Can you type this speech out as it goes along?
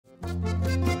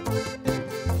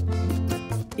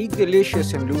Eat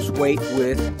delicious and lose weight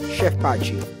with Chef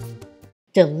Pachi.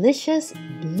 Delicious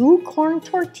blue corn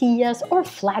tortillas or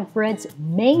flatbreads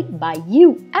made by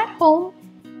you at home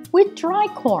with dry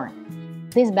corn.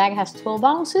 This bag has 12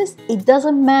 ounces. It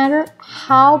doesn't matter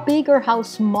how big or how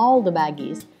small the bag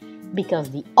is because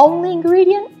the only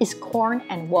ingredient is corn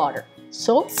and water.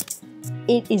 So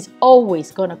it is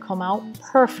always gonna come out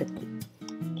perfectly.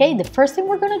 Okay, the first thing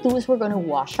we're gonna do is we're gonna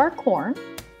wash our corn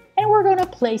and we're gonna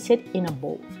place it in a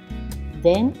bowl.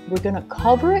 Then we're gonna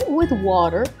cover it with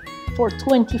water for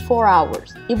 24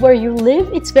 hours. If where you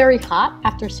live it's very hot,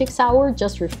 after 6 hours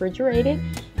just refrigerate it.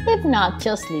 If not,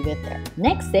 just leave it there.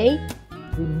 Next day,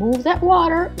 remove that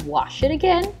water, wash it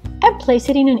again, and place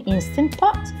it in an instant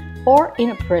pot or in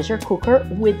a pressure cooker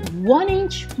with 1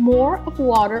 inch more of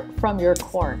water from your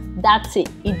corn. That's it.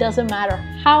 It doesn't matter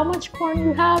how much corn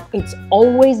you have, it's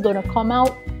always gonna come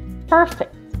out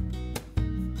perfect.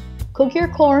 Cook your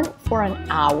corn for an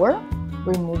hour,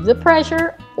 remove the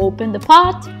pressure, open the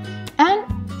pot, and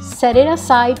set it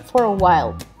aside for a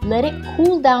while. Let it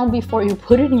cool down before you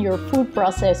put it in your food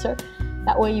processor.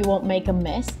 That way you won't make a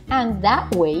mess, and that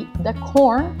way the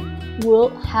corn will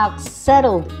have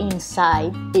settled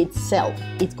inside itself.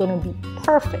 It's gonna be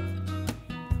perfect.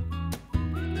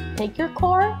 Take your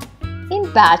corn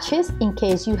in batches in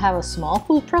case you have a small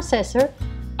food processor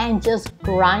and just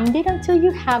grind it until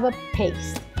you have a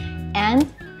paste.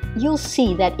 And you'll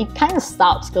see that it kind of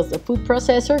stops because the food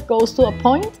processor goes to a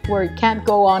point where it can't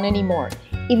go on anymore.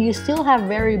 If you still have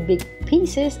very big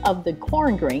pieces of the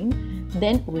corn grain,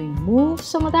 then remove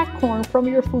some of that corn from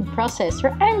your food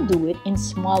processor and do it in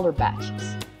smaller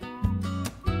batches.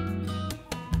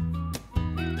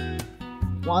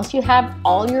 Once you have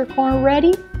all your corn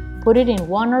ready, put it in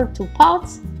 1 or 2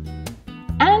 pots,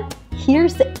 and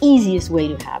here's the easiest way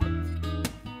to have it.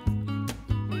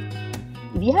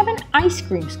 If you have an ice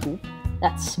cream scoop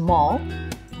that's small,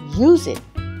 use it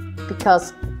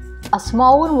because a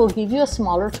small one will give you a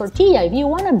smaller tortilla. If you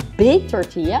want a big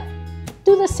tortilla,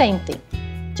 do the same thing.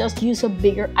 Just use a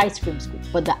bigger ice cream scoop.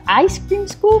 But the ice cream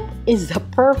scoop is the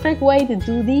perfect way to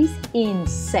do these in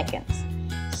seconds.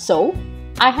 So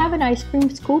I have an ice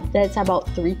cream scoop that's about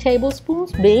 3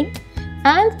 tablespoons big,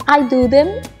 and I do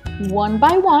them one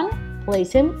by one,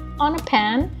 place them on a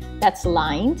pan that's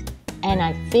lined, and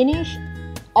I finish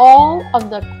all of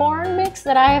the corn mix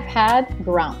that I have had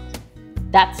ground.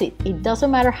 That's it. It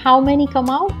doesn't matter how many come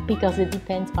out because it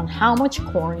depends on how much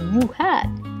corn you had.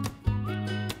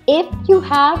 If you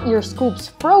have your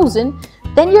scoops frozen,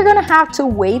 then you're gonna have to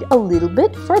wait a little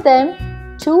bit for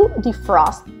them to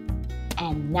defrost.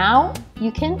 And now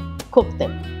you can cook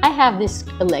them. I have this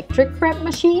electric prep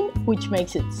machine, which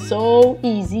makes it so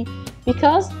easy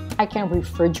because I can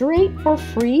refrigerate or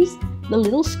freeze the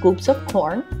little scoops of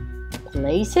corn,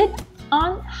 place it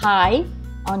on high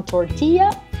on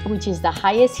tortilla, which is the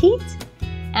highest heat,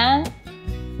 and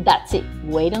that's it.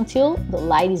 Wait until the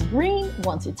light is green.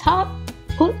 Once it's hot,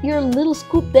 put your little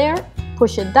scoop there,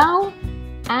 push it down,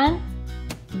 and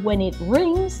when it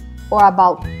rings, or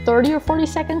about 30 or 40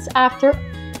 seconds after,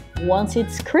 once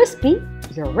it's crispy,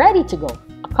 you're ready to go.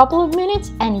 A couple of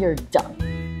minutes and you're done.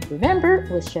 Remember,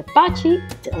 with Chef Pachi,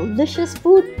 delicious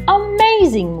food,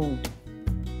 amazing mood.